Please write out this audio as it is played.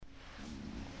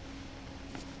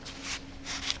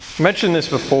mentioned this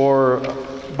before,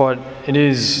 but it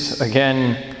is,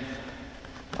 again,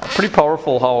 pretty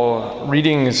powerful how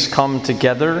readings come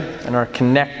together and are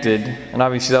connected. And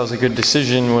obviously that was a good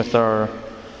decision with our,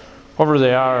 whoever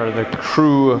they are, the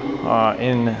crew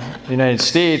in the United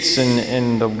States and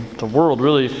in the world,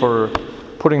 really, for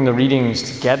putting the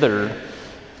readings together.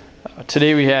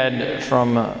 Today we had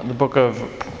from the book of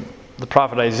the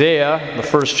prophet Isaiah, the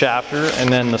first chapter,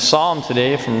 and then the psalm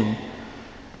today from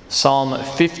Psalm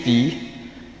 50.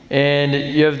 And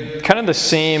you have kind of the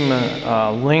same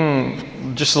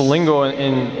just the lingo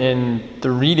in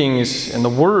the readings and the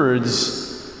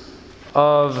words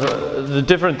of the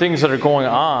different things that are going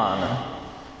on.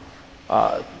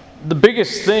 The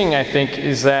biggest thing, I think,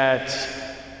 is that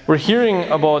we're hearing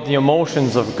about the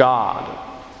emotions of God.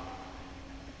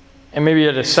 And maybe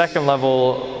at a second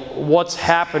level, what's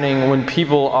happening when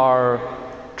people are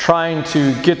trying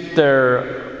to get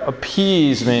their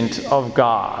appeasement of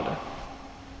God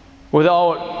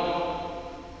without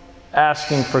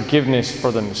asking forgiveness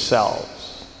for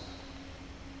themselves.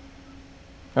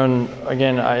 And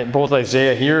again, both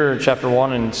Isaiah here, chapter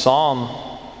 1, and Psalm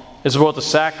is about the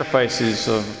sacrifices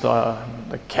of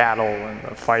the cattle and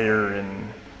the fire and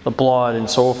the blood and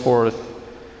so forth.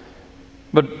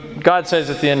 But God says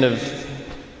at the end of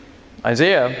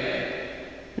Isaiah,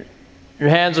 your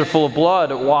hands are full of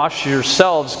blood, wash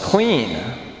yourselves clean.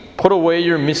 Put away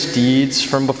your misdeeds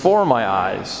from before my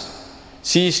eyes.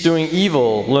 Cease doing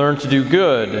evil, learn to do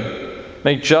good.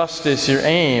 Make justice your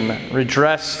aim,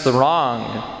 redress the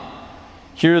wrong.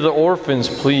 Hear the orphan's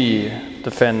plea,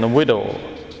 defend the widow.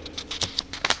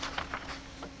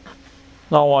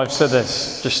 Now, I've said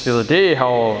this just the other day,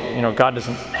 how God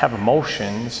doesn't have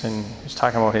emotions, and he's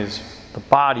talking about the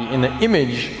body in the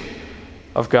image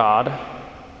of God.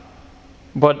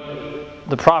 But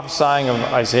the prophesying of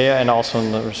Isaiah and also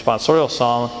in the responsorial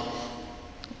psalm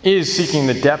is seeking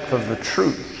the depth of the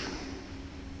truth,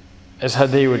 as how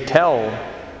they would tell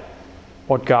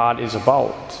what God is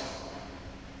about.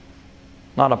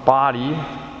 Not a body,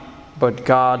 but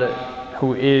God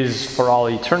who is for all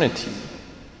eternity.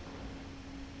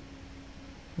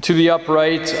 To the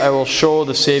upright I will show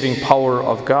the saving power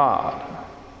of God.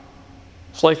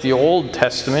 It's like the Old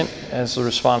Testament, as the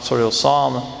responsorial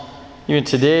psalm. Even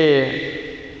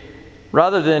today,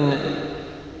 rather than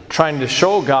trying to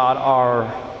show God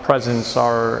our presence,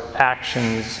 our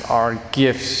actions, our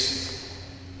gifts,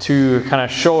 to kind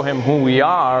of show him who we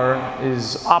are,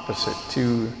 is opposite,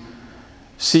 to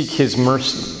seek his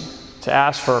mercy, to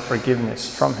ask for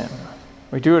forgiveness from him.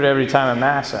 We do it every time at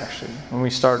Mass, actually, when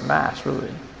we start Mass,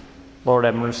 really. Lord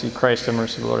have mercy, Christ have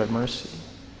mercy, Lord have mercy.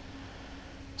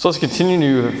 So let's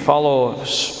continue to follow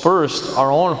first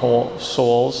our own whole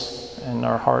souls and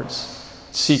our hearts,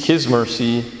 seek his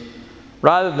mercy,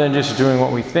 rather than just doing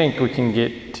what we think we can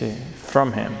get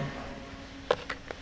from him.